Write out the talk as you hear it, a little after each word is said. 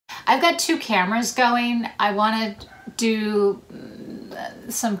I've got two cameras going. I want to do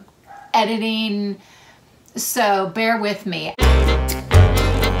some editing, so bear with me.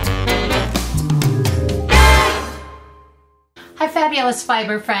 Hi fabulous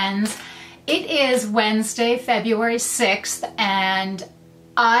fiber friends. It is Wednesday, February 6th, and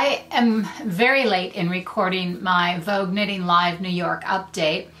I am very late in recording my Vogue Knitting Live New York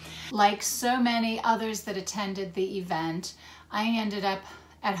update. Like so many others that attended the event, I ended up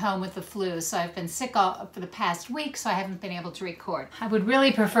at home with the flu, so I've been sick for the past week, so I haven't been able to record. I would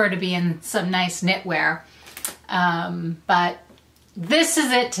really prefer to be in some nice knitwear, but this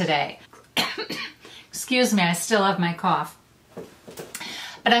is it today. Excuse me, I still have my cough.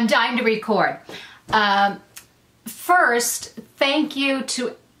 But I'm dying to record. First, thank you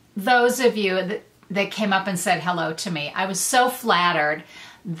to those of you that came up and said hello to me. I was so flattered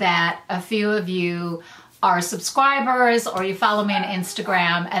that a few of you are subscribers or you follow me on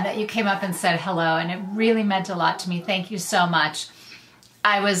Instagram and that you came up and said hello, and it really meant a lot to me. Thank you so much.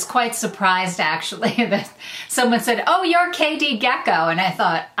 I was quite surprised actually that someone said, "Oh, you're KD Gecko," and I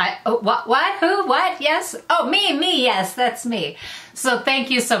thought, what, who, what, yes, oh, me, yes, that's me. So thank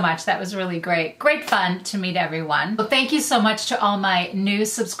you so much. That was really great. Great fun to meet everyone. So thank you so much to all my new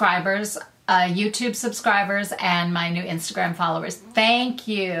subscribers, YouTube subscribers, and my new Instagram followers. Thank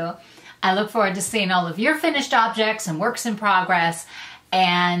you. I look forward to seeing all of your finished objects and works in progress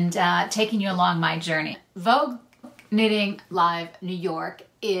and taking you along my journey. Vogue Knitting Live New York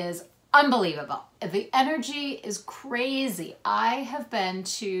is unbelievable. The energy is crazy. I have been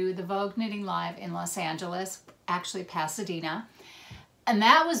to the Vogue Knitting Live in Los Angeles, actually Pasadena, and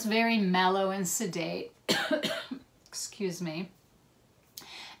that was very mellow and sedate. Excuse me.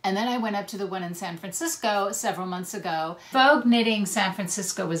 And then I went up to the one in San Francisco several months ago. Vogue Knitting San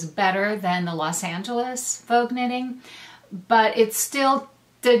Francisco was better than the Los Angeles Vogue Knitting, but it still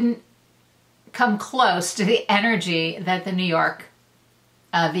didn't come close to the energy that the New York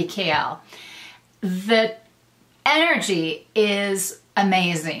VKL. The energy is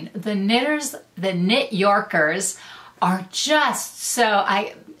amazing. The knitters, the Knit Yorkers are just so,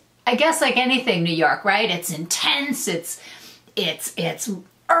 I guess like anything New York, right? It's intense, it's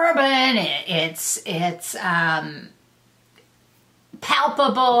urban, it's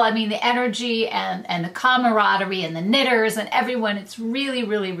palpable. I mean, the energy and the camaraderie and the knitters and everyone, it's really,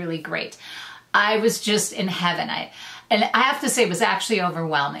 really, really great. I was just in heaven. And I have to say it was actually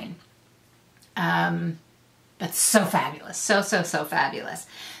overwhelming. But so fabulous, so fabulous.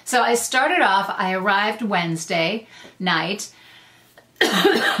 So I started off, I arrived Wednesday night,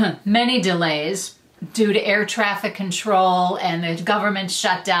 many delays due to air traffic control and the government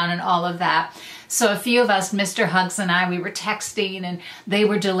shutdown and all of that. So a few of us, Mr. Hugs and I, we were texting and they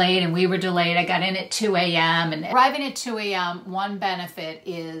were delayed and we were delayed. I got in at 2 a.m. and arriving at 2 a.m., one benefit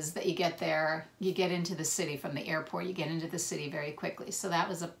is that you get there, you get into the city from the airport, you get into the city very quickly. So that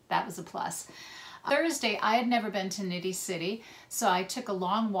was a plus. Thursday, I had never been to Nitty City, so I took a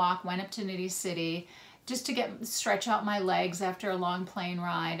long walk, went up to Nitty City just to stretch out my legs after a long plane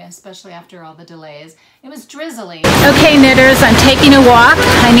ride, especially after all the delays. It was drizzling. Okay, knitters, I'm taking a walk.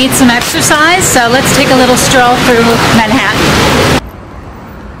 I need some exercise, so let's take a little stroll through Manhattan.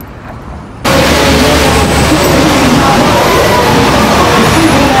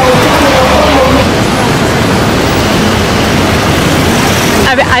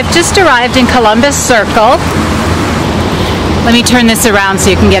 I've just arrived in Columbus Circle. Let me turn this around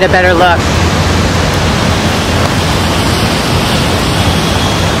so you can get a better look.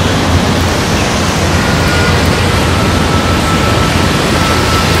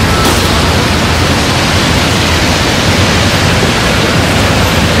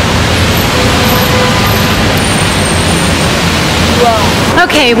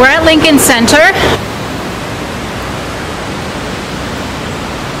 Okay, we're at Lincoln Center.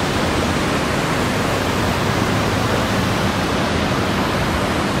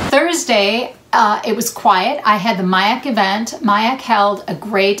 Thursday, it was quiet. I had the Mayak event. Mayak held a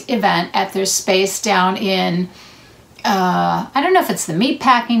great event at their space down in, I don't know if it's the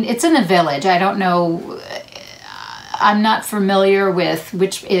meatpacking, it's in the Village. I don't know, I'm not familiar with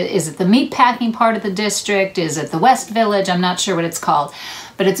which, is it the meatpacking part of the district? Is it the West Village? I'm not sure what it's called.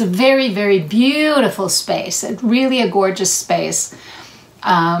 But it's a very, very beautiful space. Really a gorgeous space.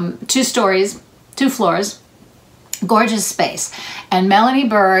 2 stories, 2 floors. Gorgeous space. And Melanie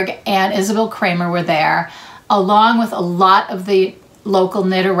Berg and Isabel Kramer were there, along with a lot of the local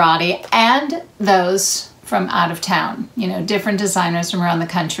knitterati and those from out of town, you know, different designers from around the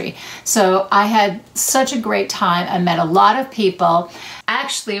country. So I had such a great time. I met a lot of people.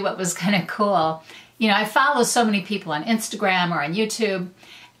 Actually, what was kind of cool, you know, I follow so many people on Instagram or on YouTube,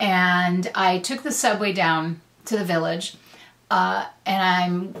 and I took the subway down to the Village, and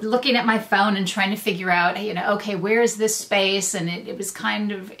I'm looking at my phone and trying to figure out, you know, okay, where is this space? And it was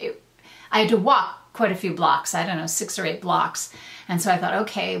kind of, I had to walk quite a few blocks, I don't know, 6 or 8 blocks. And so I thought,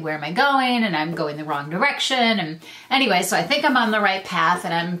 okay, where am I going? And I'm going the wrong direction. And anyway, so I think I'm on the right path,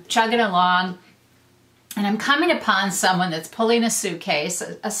 and I'm chugging along, and I'm coming upon someone that's pulling a suitcase,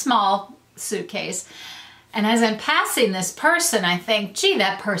 a small suitcase. And as I'm passing this person, I think, gee,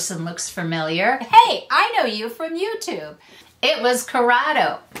 that person looks familiar. Hey, I know you from YouTube. It was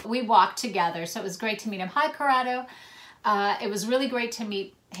Corrado. We walked together, so it was great to meet him. Hi, Corrado. It was really great to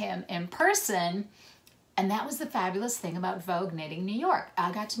meet him in person. And that was the fabulous thing about Vogue Knitting New York.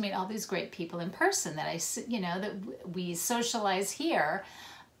 I got to meet all these great people in person that that we socialize here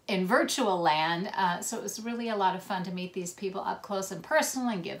in virtual land. So it was really a lot of fun to meet these people up close and personal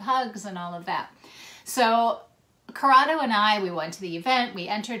and give hugs and all of that. So Corrado and I, we went to the event, we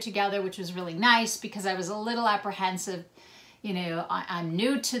entered together, which was really nice because I was a little apprehensive. You know, I'm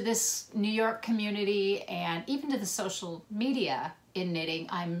new to this New York community, and even to the social media in knitting,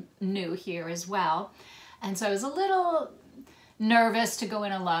 I'm new here as well. And so I was a little nervous to go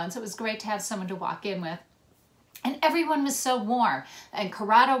in alone, so it was great to have someone to walk in with. And everyone was so warm. And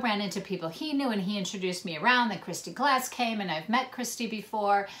Corrado ran into people he knew, and he introduced me around. Then Christy Glass came, and I've met Christy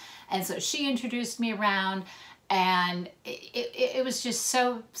before. And so she introduced me around. And it was just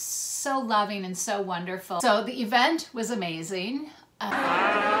so loving and so wonderful. So the event was amazing.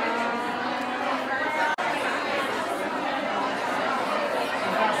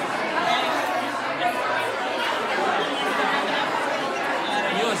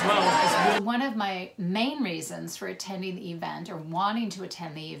 One of my main reasons for attending the event, or wanting to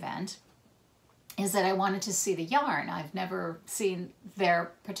attend the event, is that I wanted to see the yarn. I've never seen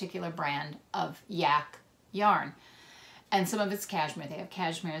their particular brand of yak yarn. And some of it's cashmere. They have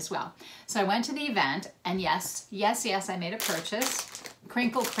cashmere as well. So I went to the event, and yes, I made a purchase.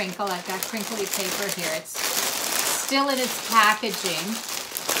 Crinkle, crinkle. I've got crinkly paper here. It's still in its packaging.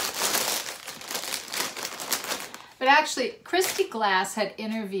 But actually, Christy Glass had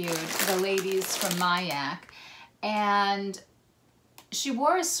interviewed the ladies from Mayak, and she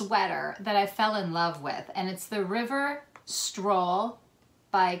wore a sweater that I fell in love with, and it's the River Stroll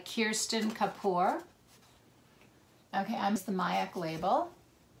by Kirsten Kapoor. Okay, I'm the Mayak label,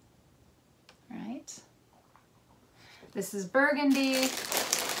 right? This is burgundy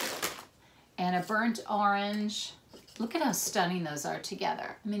and a burnt orange. Look at how stunning those are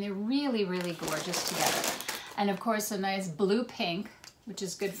together. I mean, they're really, really gorgeous together. And of course, a nice blue pink, which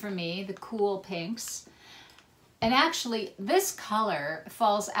is good for me, the cool pinks. And actually, this color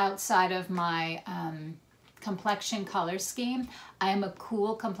falls outside of my complexion color scheme. I am a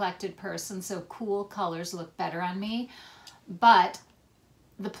cool complected person, so cool colors look better on me. But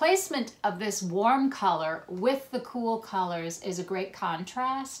the placement of this warm color with the cool colors is a great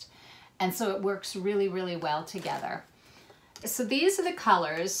contrast, and so it works really, really well together. So these are the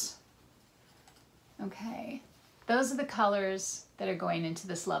colors. Okay, those are the colors that are going into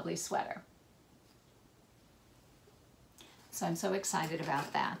this lovely sweater. So I'm so excited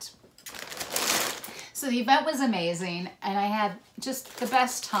about that. So the event was amazing, and I had just the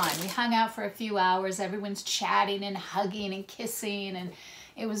best time. We hung out for a few hours. Everyone's chatting and hugging and kissing, and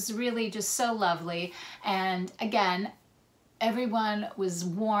it was really just so lovely. And again, everyone was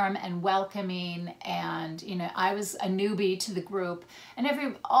warm and welcoming, and you know, I was a newbie to the group,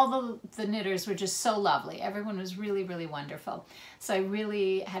 and all the knitters were just so lovely. Everyone was really, really wonderful. So I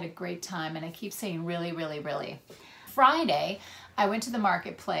really had a great time, and I keep saying really, really, really. Friday, I went to the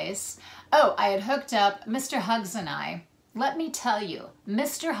marketplace. Oh, I had hooked up Mr. Hugs and I. Let me tell you,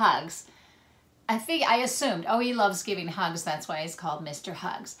 Mr. Hugs, I assumed, oh, he loves giving hugs, that's why he's called Mr.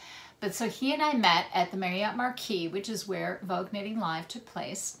 Hugs. But so he and I met at the Marriott Marquis, which is where Vogue Knitting Live took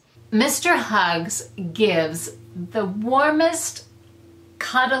place. Mr. Hugs gives the warmest,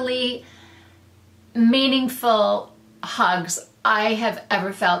 cuddly, meaningful hugs I have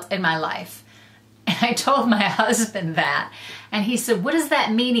ever felt in my life. And I told my husband that, and he said, what does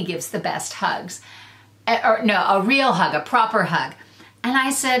that mean he gives the best hugs? Or no, a real hug, a proper hug. And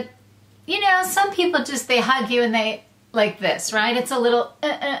I said, you know, some people just, they hug you and they, like this, right? It's a little,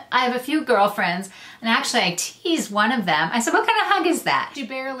 I have a few girlfriends, and actually I teased one of them. I said, what kind of hug is that? She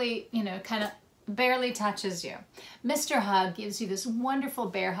barely, you know, kind of barely touches you. Mr. Hug gives you this wonderful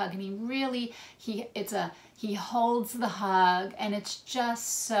bear hug, and he really, he holds the hug, and it's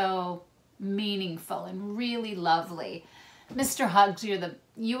just so meaningful and really lovely. Mr. Hugs,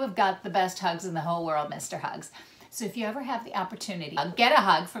 you have got the best hugs in the whole world, Mr. Hugs. So if you ever have the opportunity, get a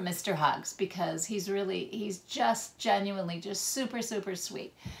hug from Mr. Hugs, because he's just genuinely just super, super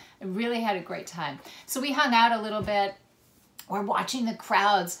sweet. I really had a great time. So we hung out a little bit. We're watching the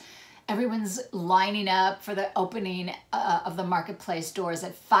crowds. Everyone's lining up for the opening of the marketplace doors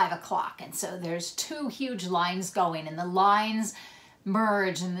at 5 o'clock. And so there's 2 huge lines going, and the lines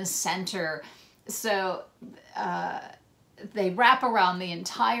merge in the center. So they wrap around the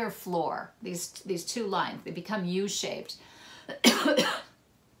entire floor, these 2 lines. They become U-shaped.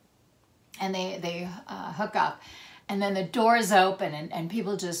 And they hook up. And then the doors open, and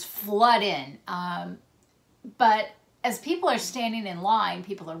people just flood in. But as people are standing in line,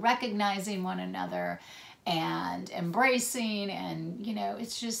 people are recognizing one another and embracing, and you know,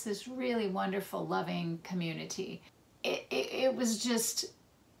 it's just this really wonderful, loving community. It was just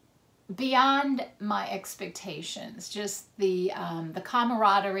beyond my expectations. Just the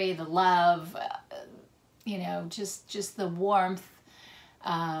camaraderie, the love, you know, just the warmth,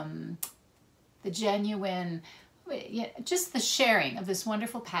 the genuine, just the sharing of this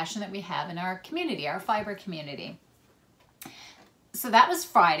wonderful passion that we have in our community, our fiber community. So that was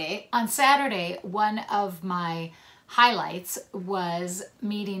Friday. On Saturday, one of my highlights was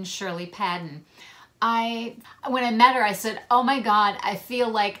meeting Shirley Padden. When I met her, I said, oh my God, I feel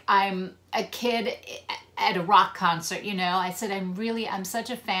like I'm a kid at a rock concert, you know. I said, I'm such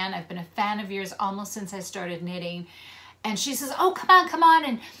a fan. I've been a fan of yours almost since I started knitting. And she says, oh, come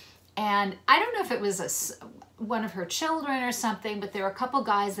on. And I don't know if it was one of her children or something, but there were a couple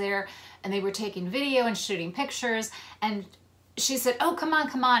guys there, and they were taking video and shooting pictures. And she said, oh, come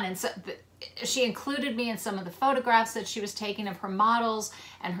on. And so she included me in some of the photographs that she was taking of her models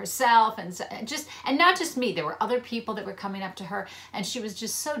and herself, and not just me. There were other people that were coming up to her, and she was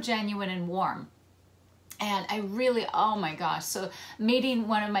just so genuine and warm. And I really, oh my gosh. So meeting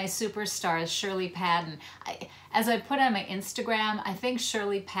one of my superstars, Shirley Padden. As I put on my Instagram, I think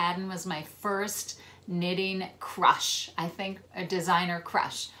Shirley Padden was my first knitting crush. I think a designer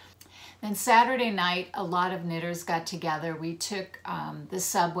crush. Then Saturday night, a lot of knitters got together. We took the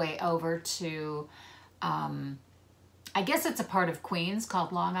subway over to, I guess it's a part of Queens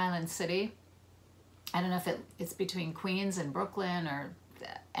called Long Island City. I don't know if it's between Queens and Brooklyn, or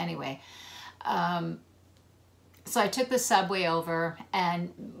anyway. So I took the subway over,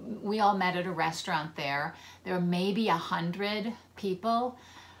 and we all met at a restaurant there. There were maybe 100 people,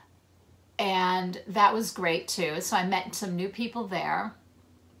 and that was great too. So I met some new people there.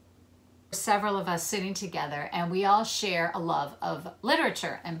 Several of us sitting together, and we all share a love of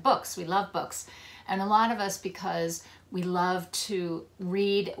literature and books. We love books. And a lot of us, because we love to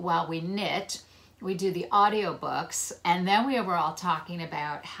read while we knit, we do the audiobooks. And then we were all talking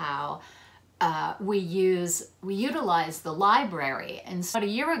about how we utilize the library. And so about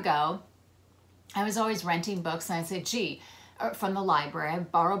a year ago, I was always renting books, and I'd say, gee, from the library, I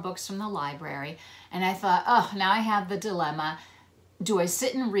borrow books from the library. And I thought, oh, now I have the dilemma. Do I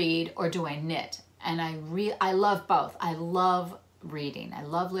sit and read, or do I knit? And I love both. I love reading. I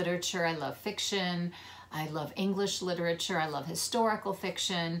love literature. I love fiction. I love English literature. I love historical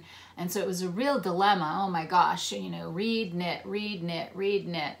fiction. And so it was a real dilemma. Oh my gosh, you know, read, knit, read, knit, read,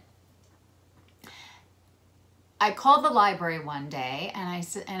 knit. I called the library one day, and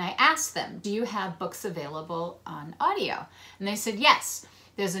I asked them, do you have books available on audio? And they said, yes.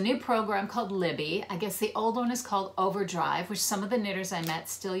 There's a new program called Libby. I guess the old one is called Overdrive, which some of the knitters I met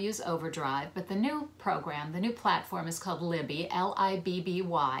still use Overdrive. But the new program, the new platform is called Libby,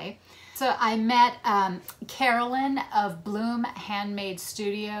 L-I-B-B-Y. So I met Carolyn of Bloom Handmade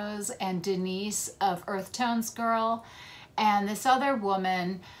Studios and Denise of Earth Tones Girl. And this other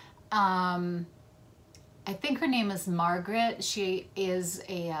woman, I think her name is Margaret. She's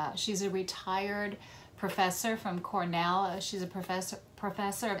a retired professor from Cornell. She's a professor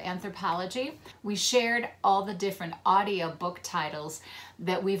of anthropology. We shared all the different audio book titles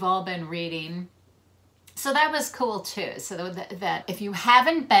that we've all been reading. So that was cool too. So that if you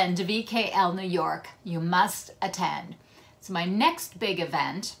haven't been to VKL New York, you must attend. So my next big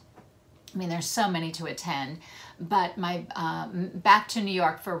event, I mean, there's so many to attend, but my back to New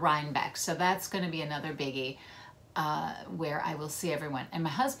York for Rhinebeck. So that's going to be another biggie. Where I will see everyone. And my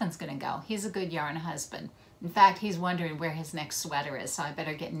husband's going to go. He's a good yarn husband. In fact, he's wondering where his next sweater is, so I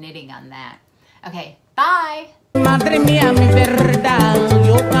better get knitting on that. Okay, bye! Madre mía, mi verdad,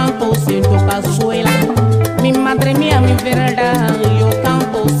 yo canto siento cazuela. Mi madre mía, mi verdad, yo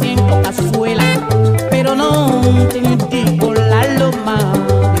canto siento cazuela. Pero no te digo la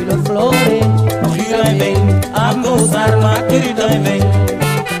loma y las flores. Gira y ven a gozar, ma querida, ven.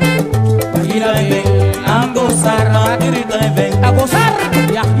 Gira y ven a gozar, ma querida, ven. A gozar,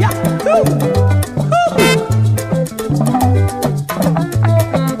 ya, ya.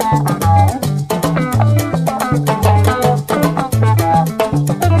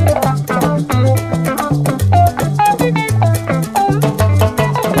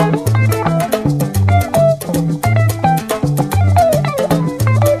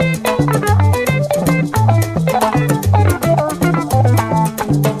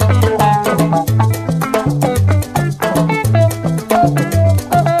 Thank you.